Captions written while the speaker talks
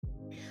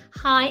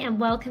Hi, and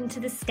welcome to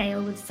the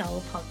Scale with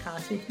Soul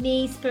podcast with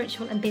me,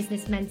 spiritual and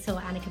business mentor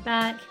Annika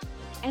Burke.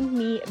 And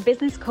me,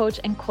 business coach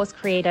and course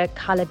creator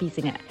Carla.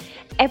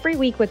 Every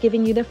week, we're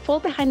giving you the full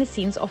behind the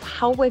scenes of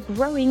how we're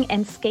growing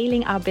and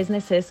scaling our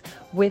businesses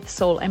with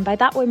soul. And by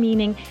that, we're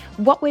meaning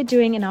what we're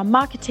doing in our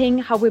marketing,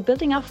 how we're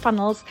building our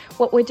funnels,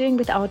 what we're doing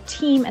with our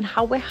team, and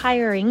how we're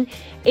hiring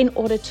in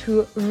order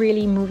to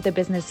really move the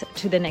business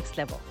to the next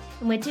level.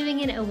 And we're doing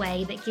it in a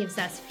way that gives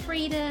us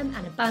freedom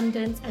and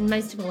abundance, and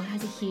most of all,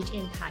 has a huge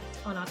impact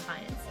on our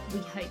clients. We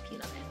hope you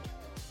love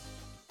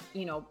it.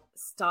 You know,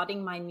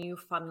 starting my new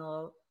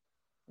funnel,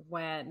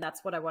 where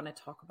that's what I want to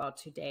talk about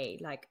today.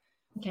 Like,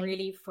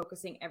 really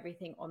focusing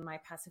everything on my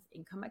passive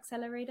income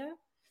accelerator.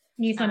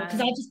 New funnel,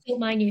 because I just built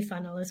my new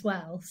funnel as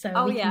well.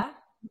 So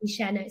we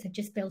share notes. I've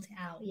just built it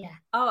out. Yeah.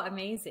 Oh,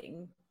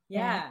 amazing.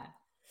 Yeah.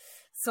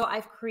 So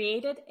I've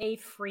created a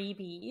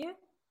freebie,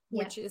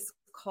 which is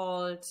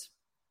called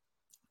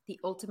the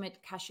Ultimate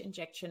Cash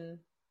Injection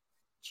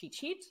Cheat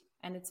Sheet.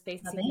 And it's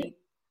basically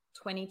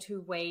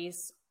 22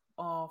 ways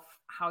of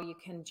how you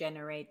can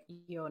generate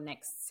your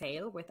next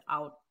sale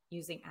without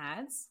using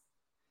ads.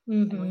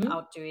 And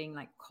without doing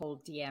like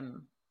cold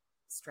DM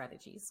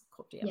strategies,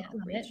 cold DM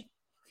outreach.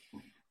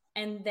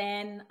 And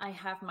then I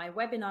have my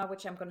webinar,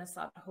 which I'm going to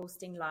start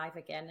hosting live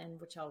again, and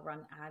which I'll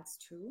run ads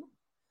to.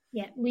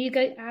 Yeah. Will you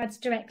go ads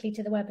directly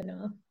to the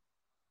webinar?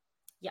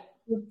 Yeah.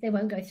 They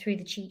won't go through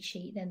the cheat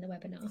sheet, then the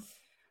webinar.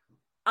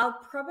 I'll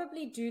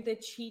probably do the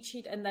cheat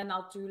sheet, and then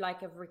I'll do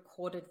like a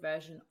recorded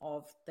version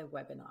of the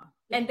webinar.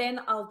 Yeah. And then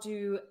I'll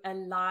do a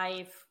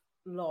live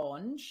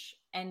launch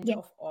end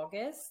of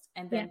August,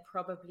 and then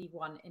probably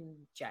one in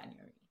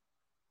January.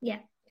 Yeah,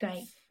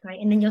 great.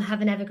 And then you'll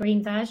have an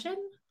evergreen version?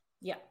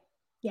 Yeah.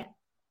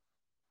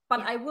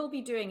 But I will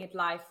be doing it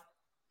live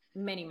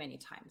many, many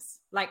times.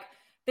 Like,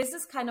 this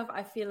is kind of,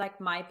 I feel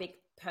like, my big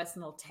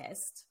personal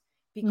test,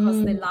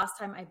 because the last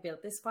time I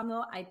built this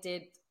funnel, I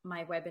did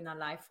my webinar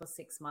live for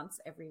 6 months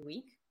every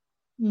week.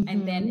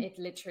 And then it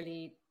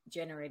literally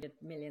generated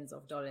millions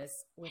of dollars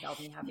without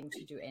me having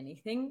to do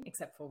anything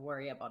except for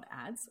worry about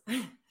ads.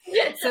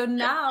 So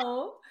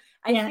now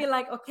I feel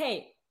like,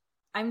 okay,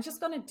 I'm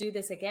just going to do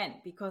this again,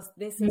 because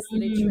this is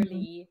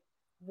literally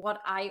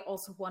what I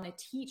also want to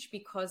teach,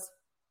 because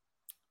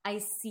I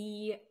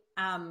see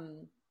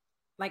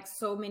like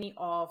so many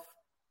of,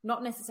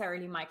 not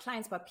necessarily my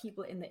clients, but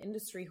people in the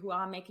industry who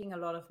are making a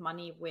lot of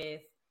money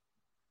with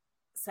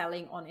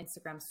selling on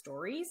Instagram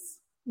stories.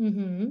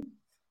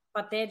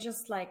 But they're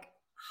just like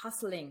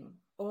hustling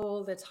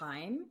all the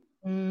time.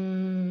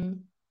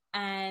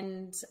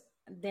 And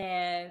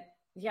they're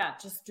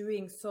just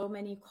doing so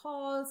many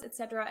calls,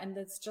 etc. And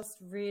it's just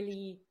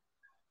really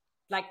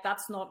like,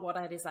 that's not what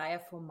I desire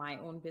for my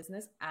own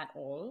business at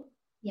all.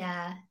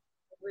 Yeah.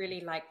 Really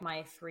like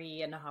my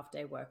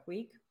 3.5-day work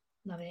week.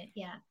 Love it.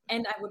 Yeah.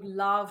 And I would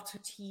love to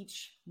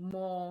teach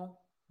more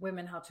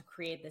women how to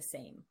create the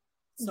same.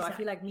 So I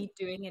feel like me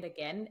doing it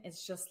again,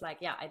 it's just like,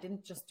 I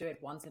didn't just do it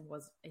once and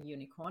was a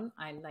unicorn.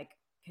 I like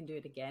can do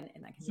it again,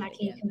 and I can do it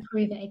again. You can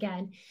prove it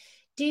again.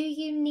 Do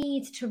you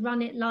need to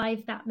run it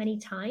live that many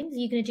times? Are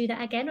you going to do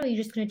that again, or are you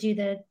just going to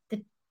do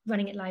the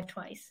running it live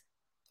twice?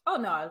 Oh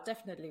no, I'll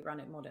definitely run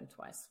it more than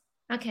twice.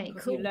 Okay,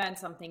 cool. You learn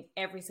something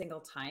every single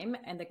time,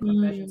 and the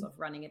conversions of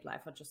running it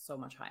live are just so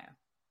much higher.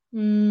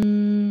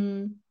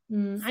 I'm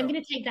going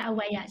to take that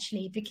away,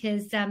 actually,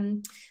 because I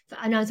know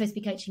I'm supposed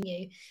to be coaching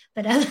you,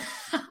 but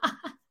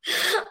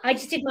I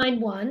just did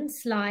mine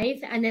once live,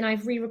 and then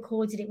I've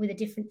re-recorded it with a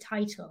different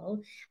title,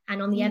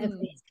 and on the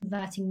evergreen it's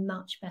converting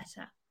much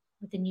better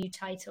with the new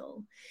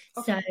title.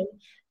 So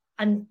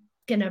I'm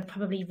going to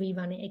probably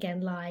rerun it again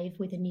live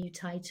with a new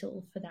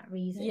title for that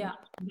reason.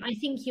 I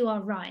think you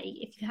are right.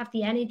 If you have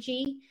the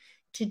energy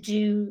to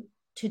do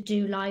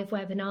live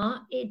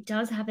webinar, it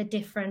does have a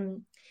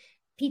different,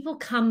 people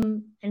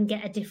come and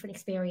get a different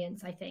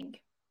experience, I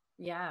think.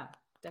 Yeah,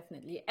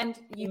 definitely. And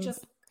you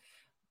just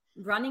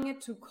running it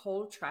to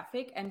cold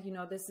traffic, and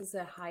this is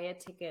a higher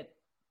ticket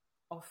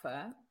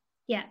offer.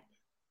 Yeah.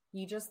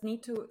 You just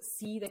need to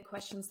see the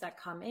questions that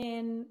come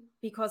in,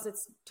 because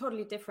it's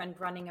totally different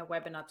running a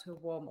webinar to a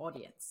warm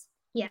audience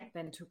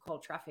than to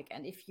cold traffic.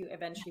 And if you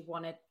eventually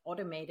want it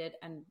automated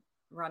and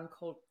run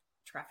cold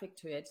traffic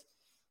to it,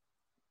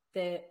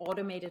 the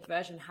automated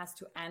version has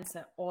to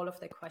answer all of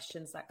the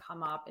questions that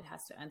come up. It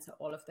has to answer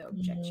all of the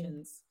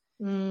objections,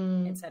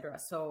 etc.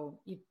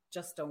 So you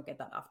just don't get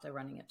that after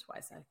running it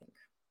twice, I think.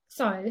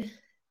 So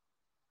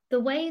the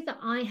way that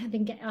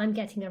I'm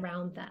getting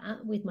around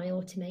that with my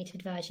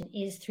automated version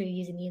is through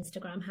using the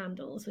Instagram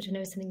handles, which I know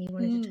is something you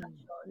wanted to touch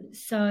on.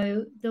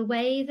 So the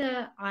way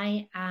that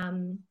I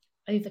am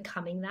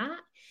overcoming that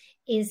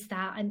is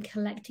that I'm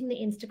collecting the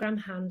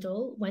Instagram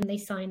handle when they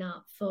sign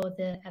up for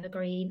the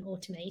evergreen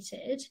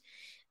automated,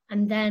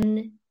 and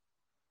then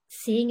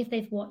seeing if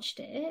they've watched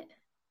it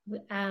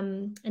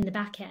in the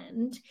back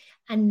end,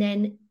 and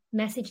then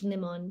messaging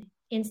them on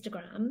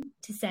Instagram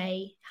to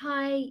say,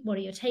 hi, what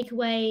are your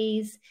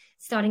takeaways,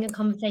 starting a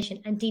conversation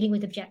and dealing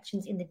with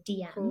objections in the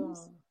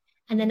DMs.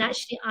 And then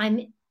actually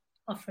I'm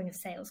offering a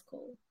sales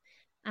call.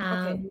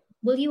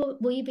 Will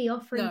you be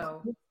offering?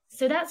 No.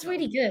 So that's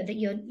really good that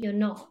you're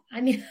not.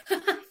 I mean,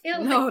 I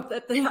feel no,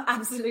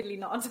 absolutely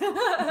not.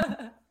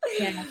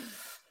 Yeah.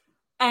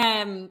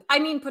 I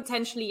mean,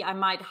 potentially I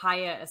might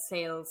hire a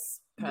sales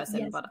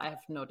person, Yes. but I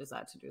have no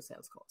desire to do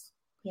sales calls.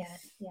 Yeah,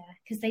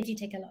 because they do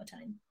take a lot of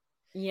time.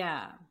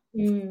 Yeah.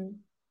 Mm.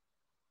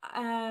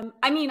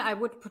 I mean, I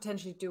would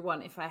potentially do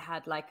one if I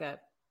had like a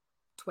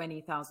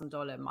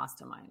 $20,000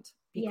 mastermind,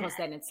 because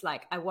then it's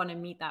like I want to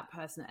meet that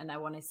person and I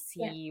want to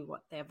see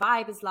what their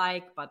vibe is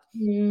like, but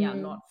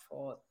not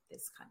for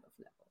this kind of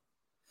level.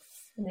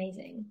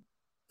 Amazing.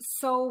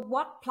 So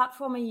what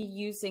platform are you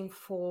using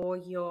for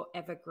your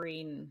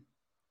evergreen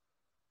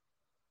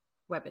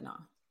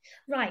webinar?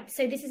 Right.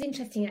 So this is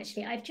interesting,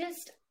 actually. I've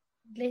just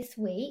this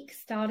week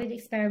started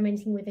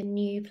experimenting with a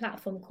new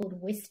platform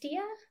called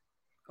Wistia.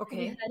 Okay.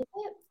 Have you heard of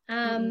it?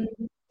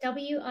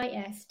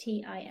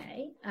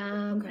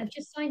 Wistia. I've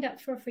just signed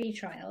up for a free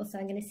trial, so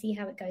I'm going to see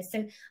how it goes.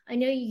 So I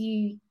know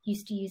you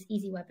used to use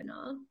Easy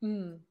Webinar.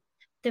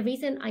 The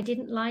reason I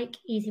didn't like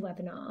Easy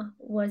Webinar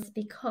was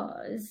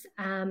because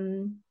I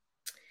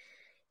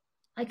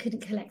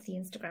couldn't collect the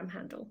Instagram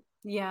handle.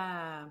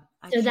 Yeah.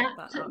 So that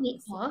put me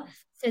off.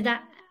 So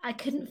that I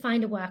couldn't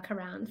find a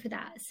workaround for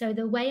that. So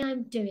the way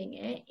I'm doing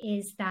it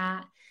is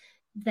that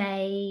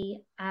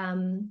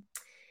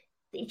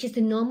it's just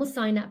a normal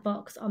sign up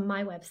box on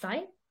my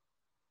website,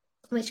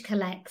 which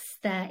collects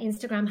their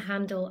Instagram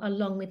handle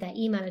along with their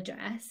email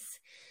address.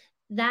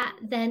 That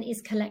then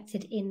is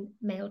collected in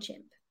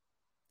MailChimp.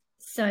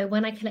 So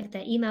when I collect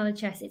their email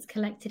address, it's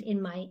collected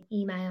in my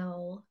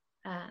email.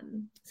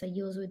 So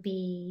yours would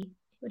be,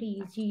 what do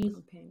you use?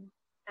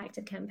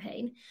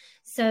 ActiveCampaign.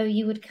 So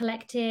you would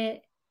collect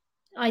it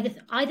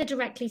either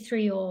directly through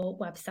your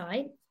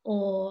website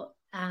or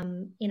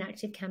in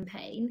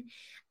ActiveCampaign.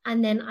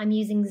 And then I'm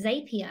using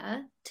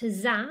Zapier to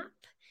zap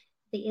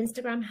the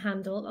Instagram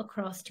handle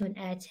across to an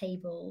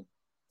Airtable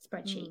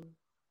spreadsheet.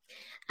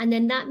 And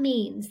then that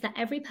means that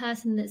every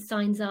person that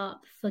signs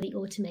up for the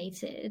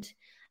automated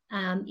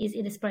is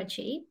in a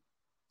spreadsheet,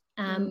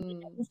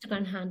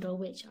 Instagram handle,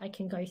 which I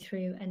can go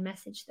through and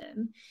message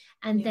them.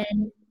 And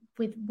then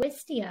with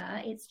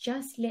Wistia, it's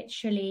just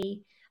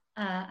literally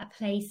a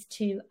place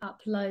to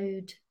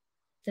upload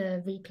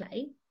the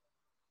replay,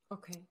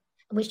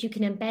 which you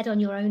can embed on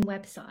your own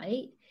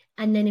website.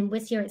 And then in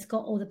Wistia, it's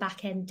got all the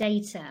back end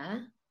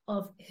data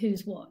of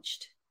who's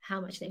watched, how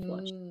much they've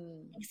watched,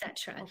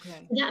 etc. So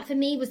that for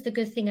me was the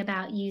good thing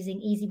about using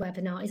Easy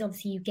Webinar, is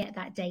obviously you get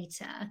that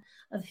data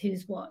of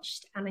who's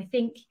watched. And I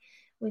think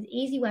with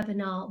Easy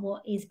Webinar,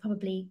 what is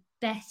probably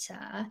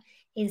better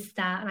is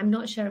that, and I'm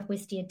not sure if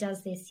Wistia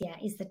does this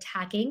yet, is the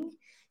tagging.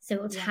 So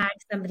it will tag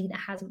somebody that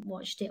hasn't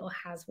watched it or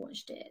has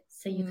watched it.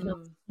 So you can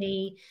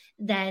obviously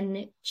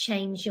then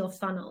change your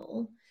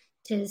funnel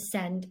to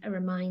send a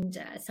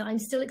reminder. So I'm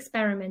still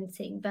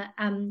experimenting, but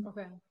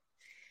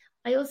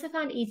I also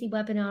found Easy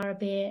Webinar a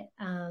bit,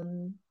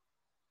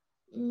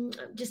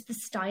 just the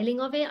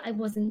styling of it, I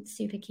wasn't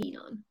super keen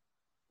on.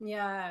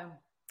 Yeah.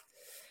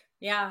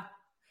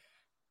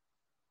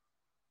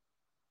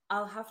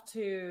 I'll have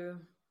to,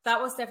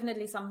 that was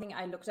definitely something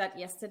I looked at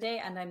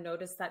yesterday, and I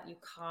noticed that you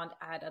can't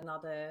add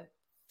another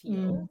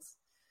field.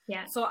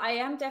 Yeah. So I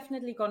am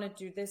definitely going to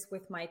do this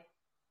with my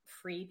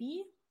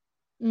freebie.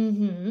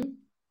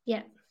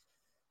 Yeah.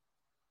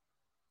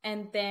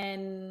 And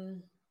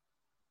then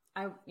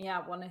I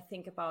want to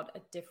think about a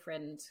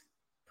different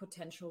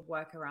potential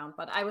workaround.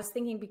 But I was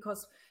thinking,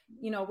 because,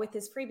 with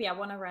this freebie, I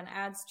want to run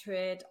ads to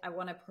it. I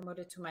want to promote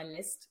it to my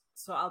list.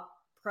 So I'll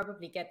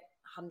probably get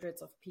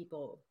hundreds of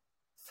people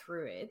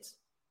through it.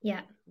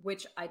 Yeah.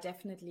 Which I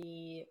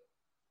definitely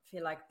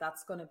feel like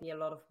that's going to be a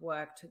lot of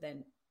work to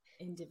then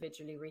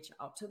individually reach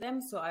out to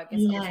them. So I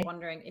guess I was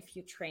wondering if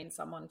you train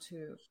someone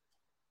to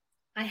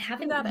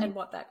do that, and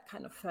what that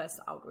kind of first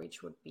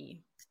outreach would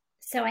be.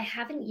 So I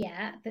haven't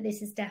yet, but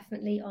this is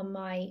definitely on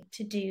my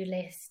to-do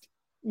list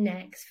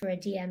next for a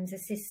DM's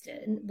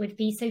assistant would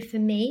be. So for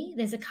me,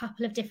 there's a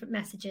couple of different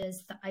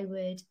messages that I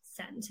would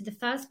send. So the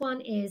first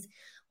one is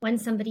when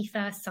somebody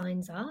first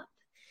signs up,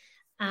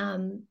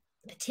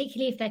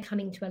 particularly if they're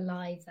coming to a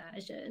live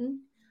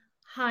version.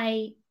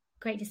 Hi,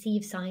 great to see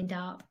you've signed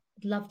up.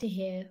 I'd love to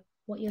hear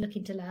what you're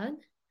looking to learn,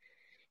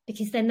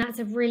 because then that's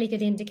a really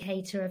good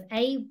indicator of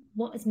A,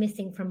 what is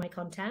missing from my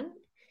content,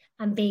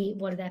 and B,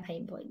 what are their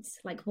pain points?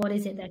 Like, what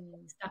is it they're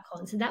stuck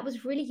on? So that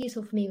was really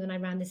useful for me when I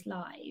ran this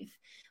live,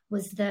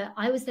 was that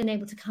I was then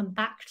able to come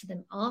back to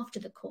them after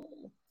the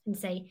call and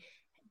say,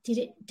 did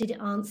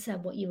it answer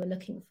what you were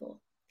looking for?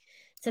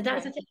 So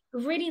that's a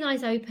really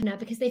nice opener,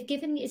 because they've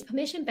given, it's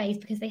permission based,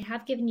 because they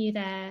have given you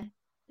their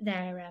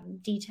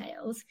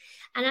details,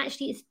 and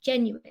actually it's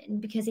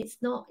genuine, because it's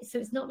not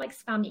like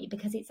spammy,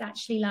 because it's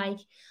actually like,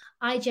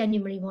 I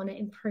genuinely want to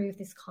improve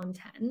this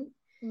content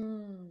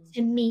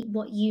to meet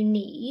what you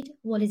need.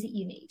 What is it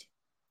you need?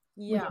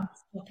 Within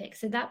this topic.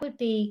 So that would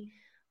be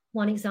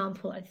one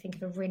example, I think,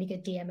 of a really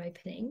good DM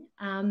opening.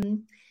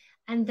 And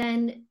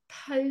then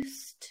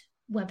post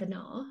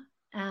webinar.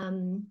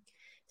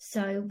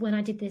 So when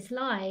I did this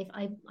live,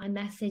 I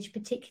messaged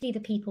particularly the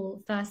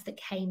people first that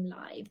came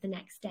live the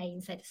next day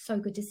and said, so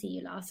good to see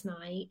you last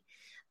night.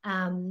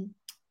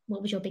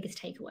 What was your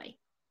biggest takeaway?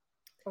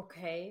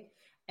 Okay.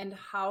 And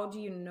how do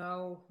you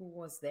know who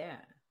was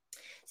there?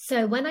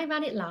 So when I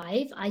ran it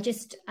live, I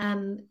just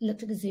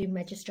looked at the Zoom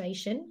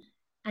registration,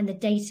 and the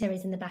data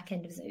is in the back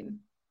end of Zoom.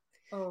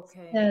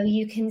 Okay.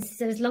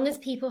 So as long as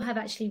people have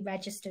actually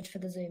registered for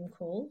the Zoom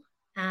call,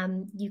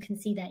 you can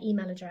see their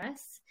email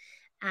address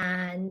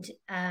and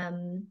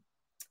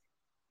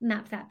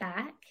map that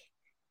back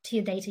to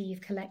your data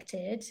you've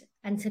collected.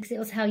 And so it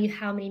will tell you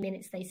how many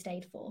minutes they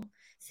stayed for.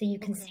 So you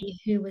can see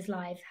who was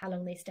live, how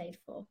long they stayed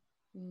for.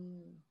 I'll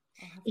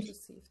have to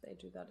see if they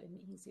do that in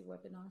Easy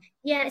Webinar.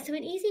 Yeah, so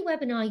in Easy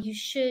Webinar, you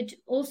should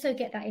also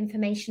get that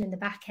information in the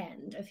back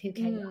end of who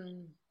came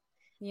live.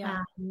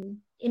 Yeah.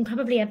 In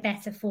probably a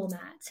better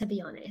format, to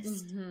be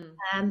honest.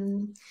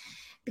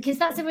 Because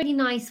that's a really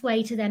nice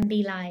way to then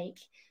be like,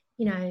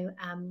 you know,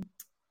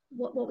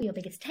 what were your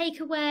biggest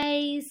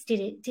takeaways?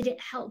 Did it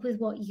help with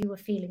what you were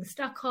feeling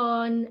stuck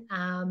on?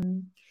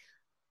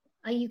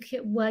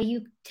 Were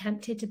you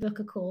tempted to book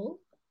a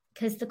call?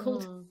 Because the call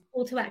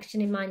to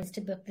action in mine is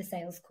to book the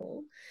sales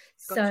call.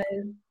 Gotcha.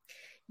 So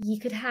you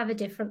could have a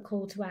different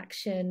call to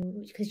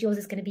action because yours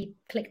is going to be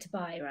click to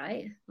buy,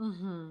 right?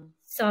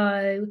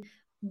 So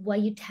were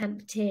you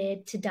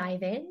tempted to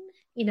dive in?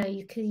 You know,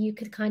 you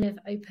could kind of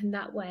open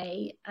that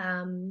way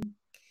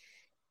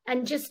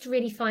and just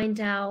really find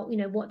out, you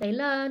know, what they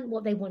learn,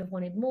 what they would have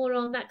wanted more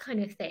on, that kind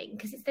of thing.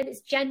 Because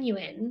it's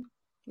genuine.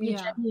 You're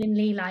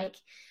genuinely like,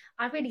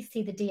 I really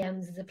see the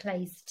DMs as a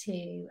place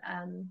to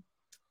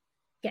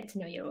get to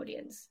know your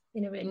audience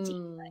in a really deep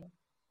way.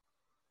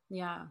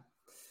 Yeah,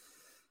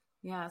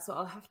 so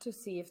I'll have to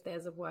see if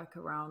there's a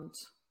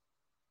workaround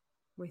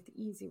with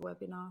Easy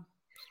Webinar.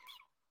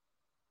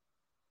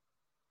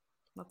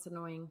 That's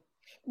annoying.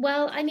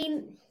 Well, I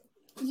mean,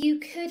 you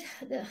could...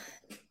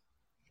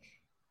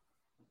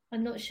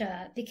 I'm not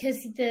sure,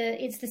 because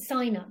it's the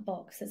sign-up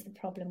box that's the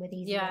problem with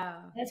Easy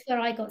Webinar. That's where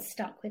I got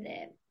stuck with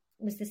it,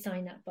 was the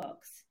sign-up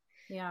box.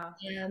 Yeah.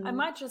 I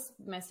might just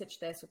message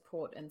their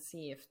support and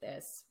see if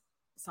there's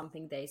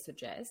something they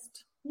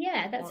suggest.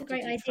 Yeah, that's a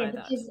great idea,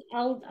 because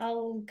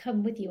I'll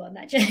come with you on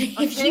that journey.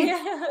 Okay.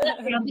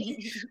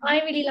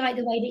 I really like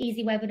the way that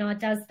Easy Webinar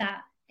does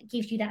that. It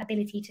gives you that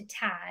ability to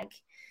tag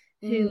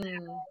who's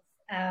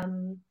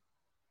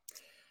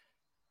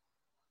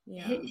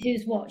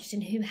watched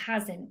and who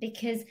hasn't,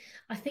 because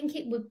I think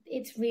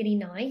it's really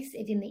nice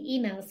if in the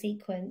email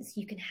sequence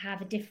you can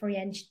have a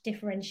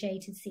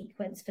differentiated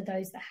sequence for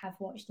those that have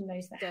watched and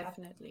those that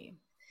haven't. Definitely.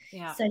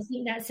 Yeah. So I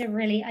think that's a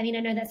really, I mean, I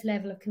know that's a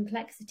level of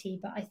complexity,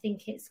 but I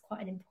think it's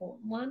quite an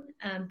important one,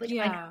 which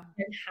I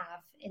don't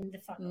have in the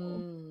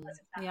funnel.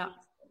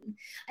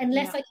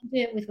 Unless I can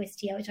do it with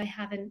Wistia, which I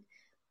haven't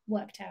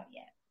worked out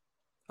yet.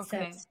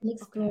 Okay. So I'm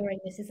exploring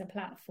this as a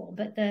platform,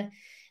 but the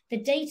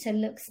data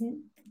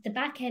the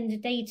back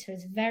end data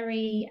is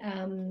very,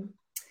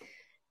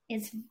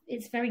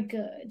 it's very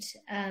good.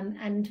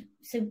 And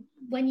so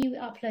when you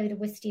upload a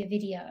Wistia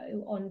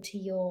video onto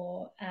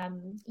your,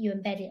 you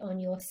embed it on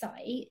your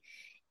site,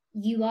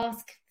 you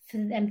ask for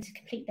them to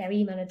complete their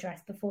email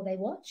address before they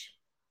watch.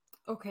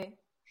 Okay.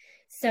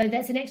 So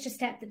that's an extra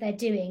step that they're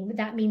doing. But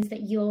that means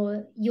that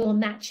you're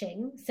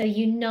matching. So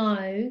you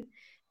know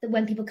that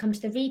when people come to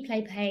the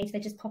replay page,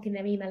 they're just popping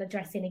their email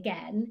address in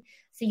again.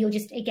 So you're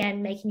just,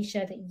 again, making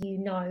sure that you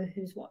know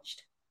who's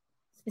watched,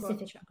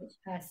 specifically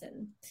which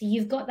person. So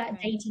you've got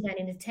that data then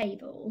in a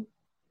table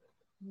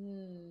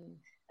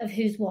of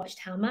who's watched,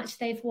 how much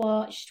they've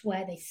watched,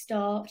 where they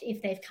stopped,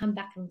 if they've come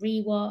back and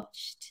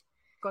rewatched.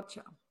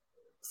 Gotcha.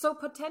 So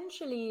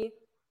potentially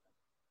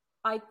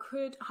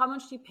how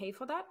much do you pay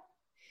for that?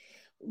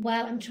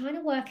 Well, I'm trying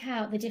to work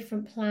out the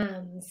different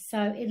plans.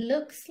 So it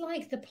looks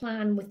like the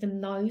plan with the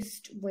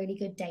most really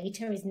good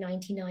data is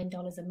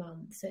 $99 a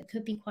month. So it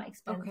could be quite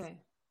expensive. Okay.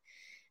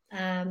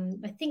 I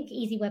think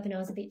Easy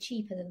Webinar is a bit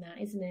cheaper than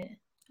that, isn't it?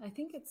 I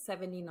think it's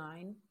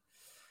 $79.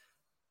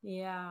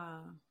 Yeah.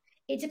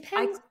 It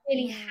depends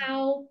really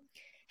how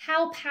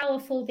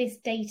powerful this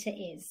data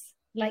is.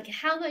 Like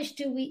how much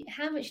do we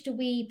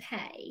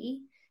pay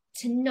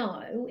to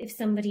know if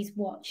somebody's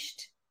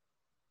watched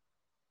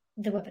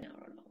the webinar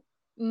or not?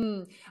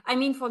 I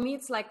mean, for me,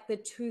 it's like the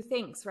two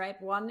things, right?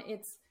 One,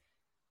 it's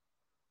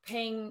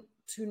paying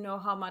to know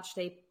how much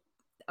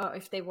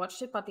if they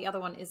watched it, but the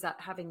other one is that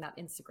having that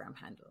Instagram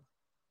handle.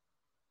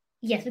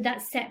 Yes, but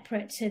that's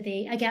separate to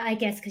I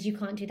guess, because you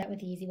can't do that with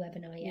the Easy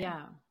Webinar yet.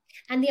 Yeah.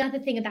 And the other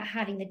thing about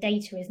having the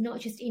data is not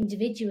just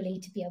individually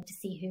to be able to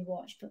see who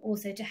watched, but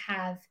also to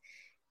have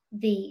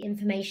the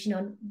information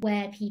on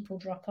where people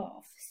drop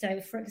off.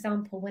 So, for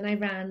example, when I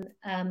ran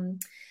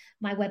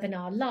my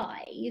webinar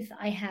live,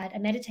 I had a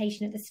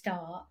meditation at the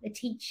start, a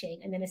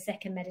teaching, and then a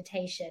second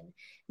meditation.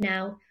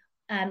 Now,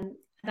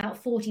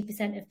 about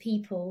 40% of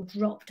people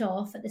dropped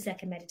off at the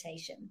second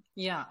meditation.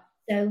 Yeah.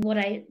 So what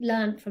I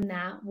learned from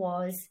that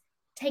was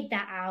take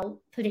that out,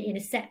 put it in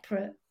a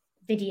separate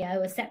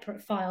video, a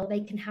separate file,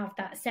 they can have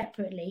that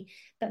separately,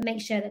 but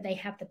make sure that they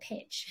have the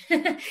pitch.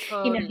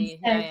 Totally.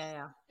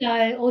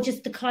 Or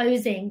just the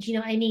closing. Do you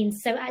know what I mean?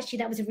 So actually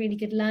that was a really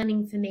good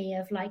learning for me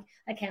of like,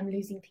 okay, I'm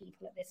losing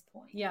people at this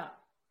point. Yeah,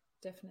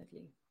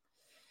 definitely.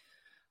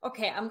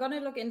 Okay, I'm going to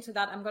look into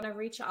that. I'm going to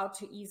reach out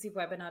to Easy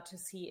Webinar to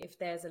see if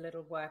there's a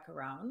little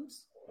workaround.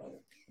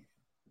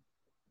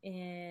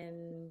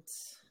 And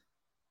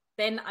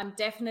then I'm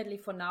definitely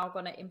for now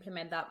going to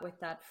implement that with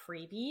that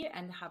freebie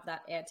and have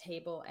that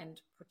Airtable, and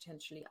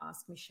potentially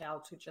ask Michelle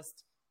to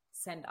just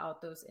send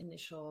out those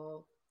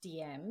initial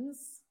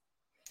DMs.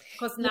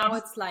 Because now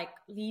it's like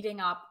leading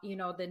up, you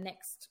know, the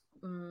next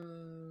 4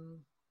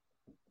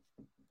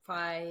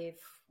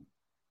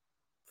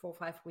 or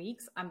 5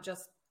 weeks. I'm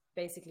just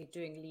basically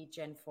doing lead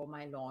gen for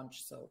my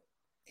launch. So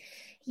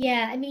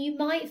yeah, I mean, you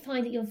might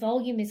find that your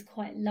volume is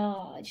quite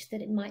large,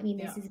 that it might mean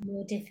this is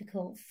more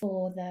difficult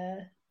for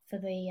the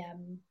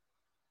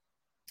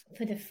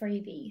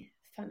freebie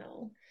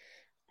funnel.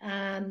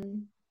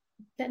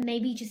 But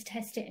maybe just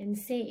test it and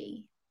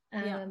see.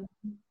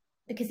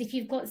 Because if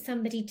you've got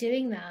somebody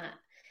doing that,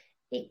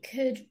 it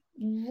could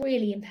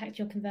really impact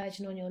your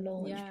conversion on your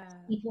launch.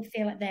 People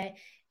feel like they're,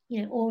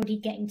 you know, already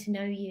getting to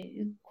know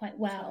you quite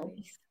well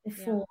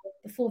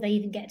before they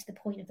even get to the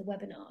point of the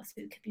webinar. So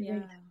it could be really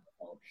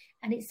helpful.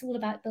 And it's all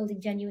about building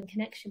genuine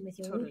connection with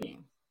your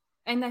audience.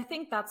 And I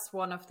think that's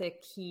one of the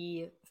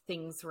key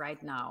things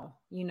right now,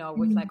 you know,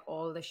 with like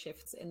all the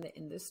shifts in the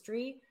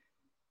industry.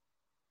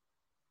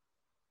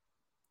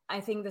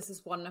 I think this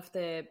is one of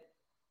the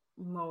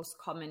most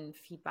common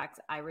feedbacks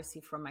I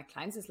receive from my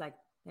clients is like,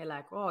 they're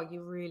like, oh,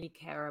 you really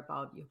care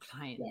about your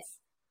clients.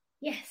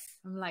 Yes.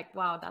 I'm like,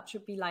 wow, that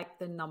should be like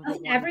the number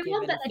one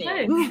everyone, given but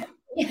thing.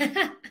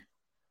 Yeah.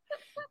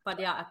 But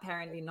yeah,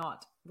 apparently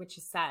not, which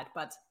is sad.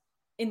 But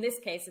in this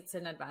case, it's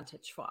an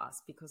advantage for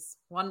us because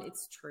 1,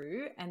 it's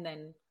true. And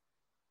then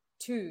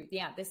 2,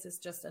 this is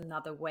just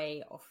another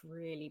way of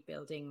really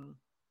building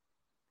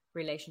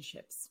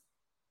relationships.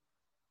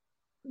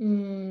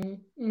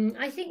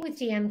 I think with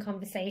DM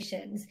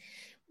conversations,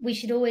 we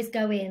should always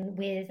go in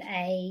with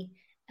a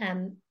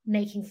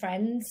making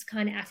friends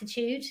kind of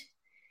attitude,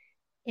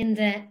 in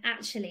that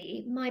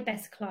actually my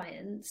best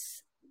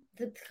clients,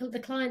 the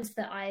clients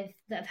that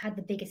have had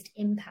the biggest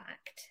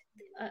impact,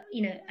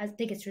 you know, as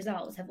biggest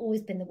results, have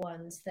always been the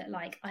ones that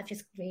like I've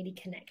just really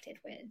connected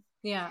with.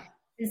 Yeah.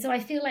 And so I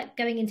feel like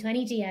going into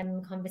any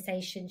DM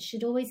conversation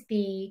should always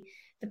be,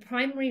 the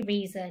primary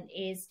reason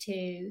is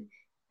to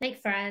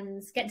make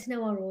friends, get to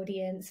know our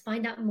audience,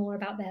 find out more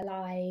about their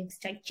lives,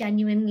 like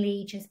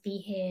genuinely just be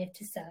here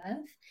to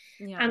serve.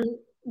 And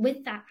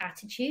with that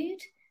attitude,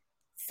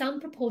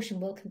 some proportion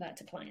will convert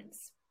to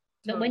clients.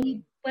 But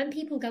when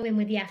people go in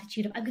with the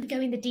attitude of I'm going to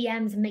go in the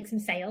DMs and make some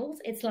sales,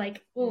 it's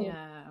like,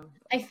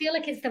 I feel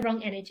like it's the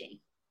wrong energy.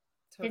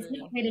 It's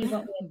not really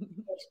what we're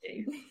supposed to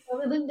do.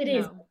 Well, it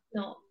is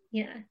not.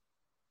 Yeah.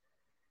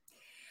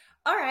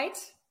 All right.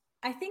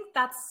 I think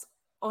that's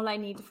all I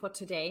need for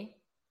today.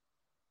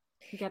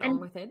 Get on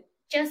with it.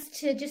 Just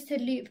to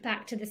loop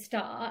back to the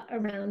start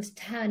around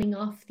turning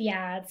off the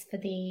ads for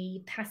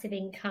the passive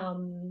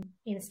income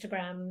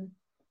Instagram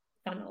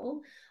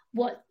funnel,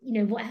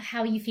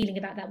 how are you feeling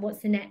about that?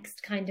 What's the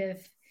next kind of,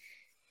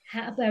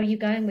 where are you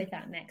going with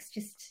that next?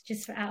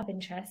 Just for out of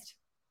interest.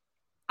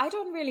 I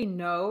don't really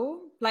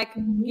know. Like,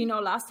 you know,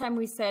 last time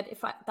we said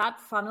that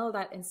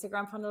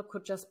Instagram funnel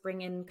could just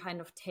bring in kind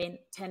of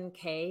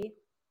 10K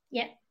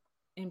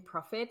in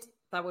profit,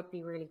 that would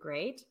be really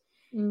great.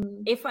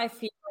 If I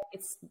feel like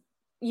it's,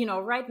 you know,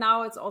 right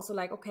now it's also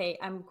like, okay,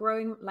 I'm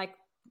growing, like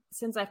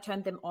since I've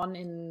turned them on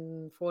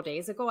in 4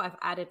 days ago, I've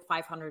added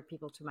 500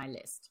 people to my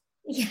list.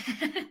 Yeah.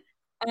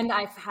 And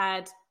I've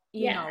had,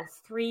 you know,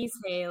 3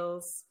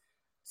 sales.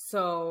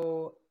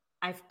 So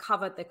I've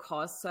covered the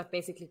cost. So I've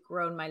basically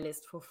grown my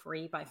list for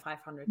free by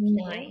 500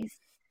 people,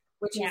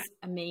 which is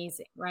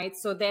amazing, right?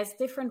 So there's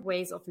different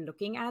ways of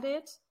looking at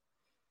it.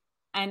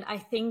 And I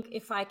think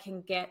if I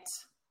can get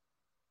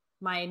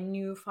my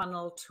new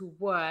funnel to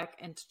work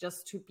and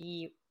just to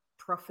be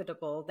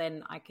profitable,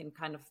 then I can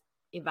kind of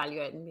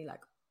evaluate and be like,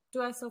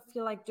 do I still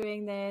feel like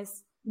doing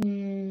this?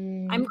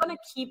 I'm going to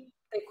keep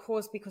the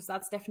course because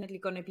that's definitely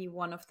going to be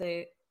one of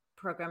the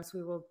programs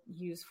we will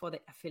use for the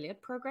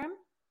affiliate program.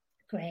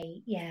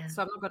 Great. Yeah.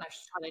 So I'm not going to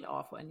shut it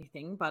off or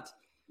anything, but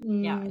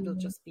it'll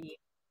just be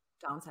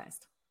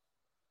downsized.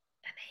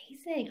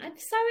 Amazing. I'm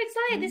so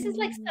excited. This is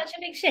like such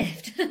a big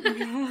shift.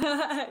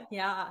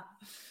 Yeah.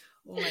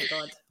 Oh my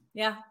God.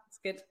 Yeah, it's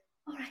good.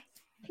 All right.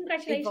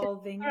 Congratulations.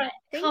 Evolving. All right.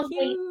 Thank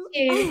you.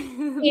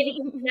 Wait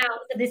to hear out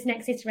for this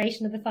next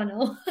iteration of the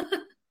funnel.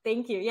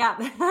 Thank you. Yeah,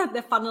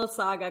 the funnel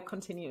saga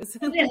continues.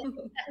 Yes.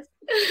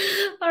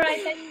 All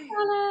right. Thanks,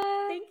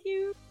 Carla. Thank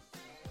you.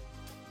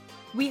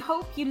 We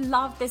hope you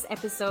loved this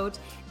episode.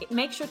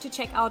 Make sure to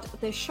check out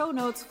the show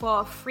notes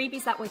for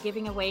freebies that we're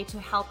giving away to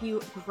help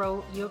you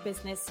grow your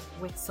business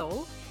with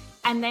soul.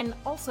 And then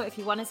also, if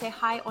you want to say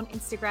hi on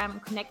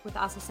Instagram, connect with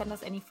us or send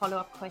us any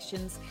follow-up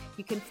questions,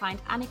 you can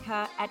find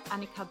Annika at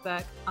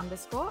AnnikaBerg_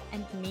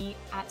 and me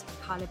at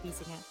Carla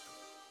Biesinger.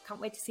 Can't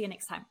wait to see you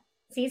next time.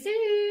 See you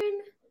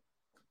soon.